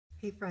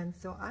Hey friends,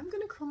 so I'm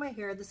gonna curl my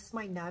hair. This is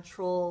my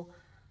natural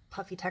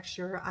puffy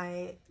texture.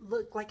 I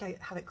look like I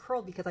have it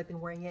curled because I've been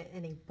wearing it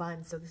in a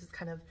bun, so this is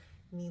kind of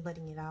me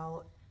letting it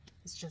out.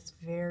 It's just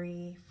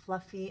very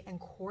fluffy and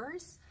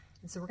coarse.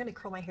 And so we're gonna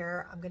curl my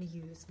hair. I'm gonna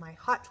use my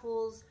hot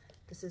tools.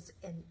 This is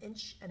 1.25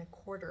 inches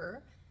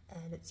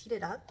and it's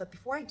heated up. But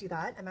before I do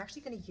that, I'm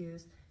actually gonna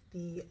use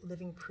the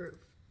Living Proof.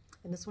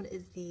 And this one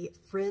is the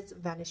Frizz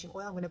Vanishing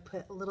Oil. I'm gonna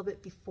put a little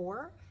bit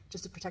before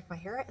just to protect my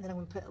hair, and then I'm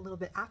gonna put a little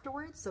bit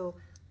afterwards. So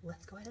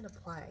let's go ahead and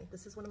apply.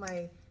 This is one of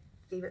my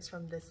favorites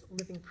from this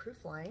Living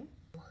Proof line.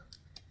 Put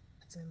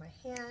some in my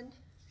hand.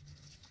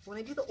 When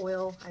I do the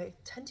oil, I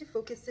tend to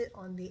focus it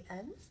on the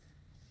ends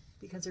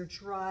because they're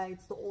dry,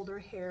 it's the older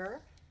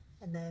hair,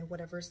 and then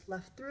whatever's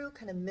left through,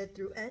 kind of mid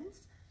through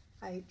ends.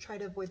 I try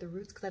to avoid the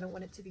roots because I don't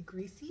want it to be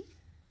greasy.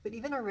 But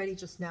even already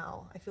just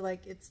now, I feel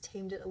like it's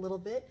tamed it a little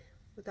bit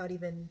without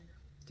even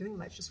doing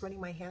much, just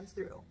running my hands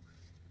through.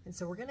 And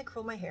so we're gonna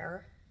curl my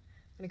hair.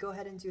 I'm gonna go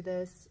ahead and do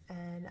this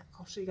and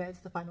I'll show you guys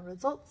the final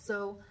results.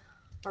 So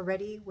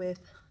already with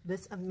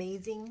this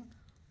amazing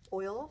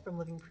oil from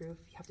Living Proof,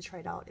 you have to try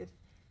it out if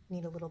you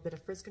need a little bit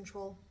of frizz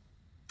control.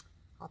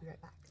 I'll be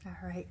right back.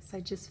 All right, so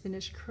I just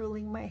finished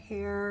curling my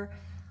hair.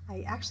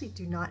 I actually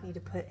do not need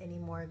to put any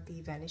more of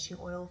the Vanishing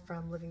oil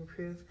from Living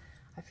Proof.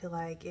 I feel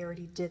like it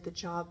already did the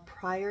job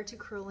prior to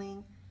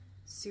curling.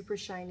 Super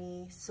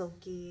shiny,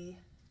 silky,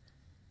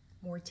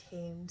 more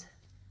tamed.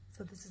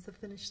 So this is the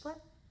finished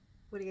look.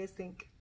 What do you guys think?